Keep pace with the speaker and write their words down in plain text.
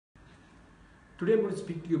Today I am going to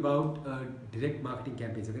speak to you about direct marketing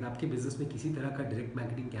campaigns. अगर आपके business में किसी तरह का डायरेक्ट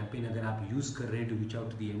मार्केटिंग कैंपेन अगर आप यूज़ कर रहे हैं to reach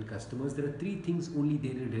out to the end customers, there are three things only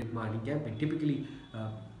there in direct marketing campaign. Typically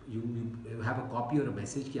you have a copy or a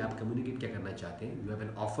message कि आप communicate क्या करना चाहते हैं. You have an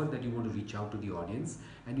offer that you want to reach out to the audience,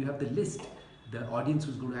 and you have the list, the audience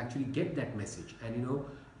who's going to actually get that message. And you know,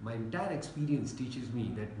 my entire experience teaches me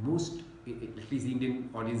that most, at least the Indian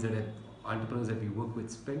audience that have entrepreneurs that we work with,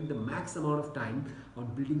 spend the max amount of time on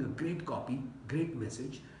building a great copy, great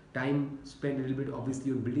message. Time spent a little bit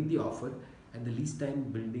obviously on building the offer, and the least time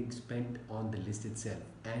building spent on the list itself.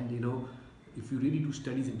 And you know, if you really do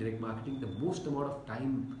studies in direct marketing, the most amount of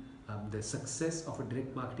time, the success of a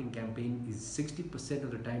direct marketing campaign is 60%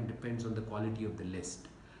 of the time depends on the quality of the list,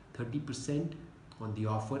 30% on the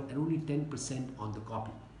offer, and only 10% on the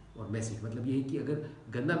copy or message. मतलब ये है कि अगर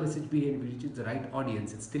गंदा message भी है and reaches the right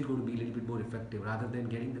audience, it's still going to be a little bit more effective rather than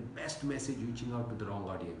getting the best message reaching out to the wrong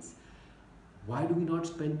audience. Why do we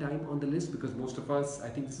not spend time on the list? Because most of us,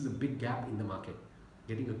 I think this is a big gap in the market.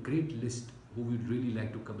 Getting a great list who we'd really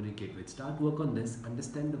like to communicate with. Start work on this,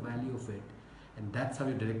 understand the value of it, and that's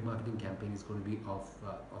how your direct marketing campaign is going to be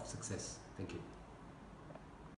of success. Thank you.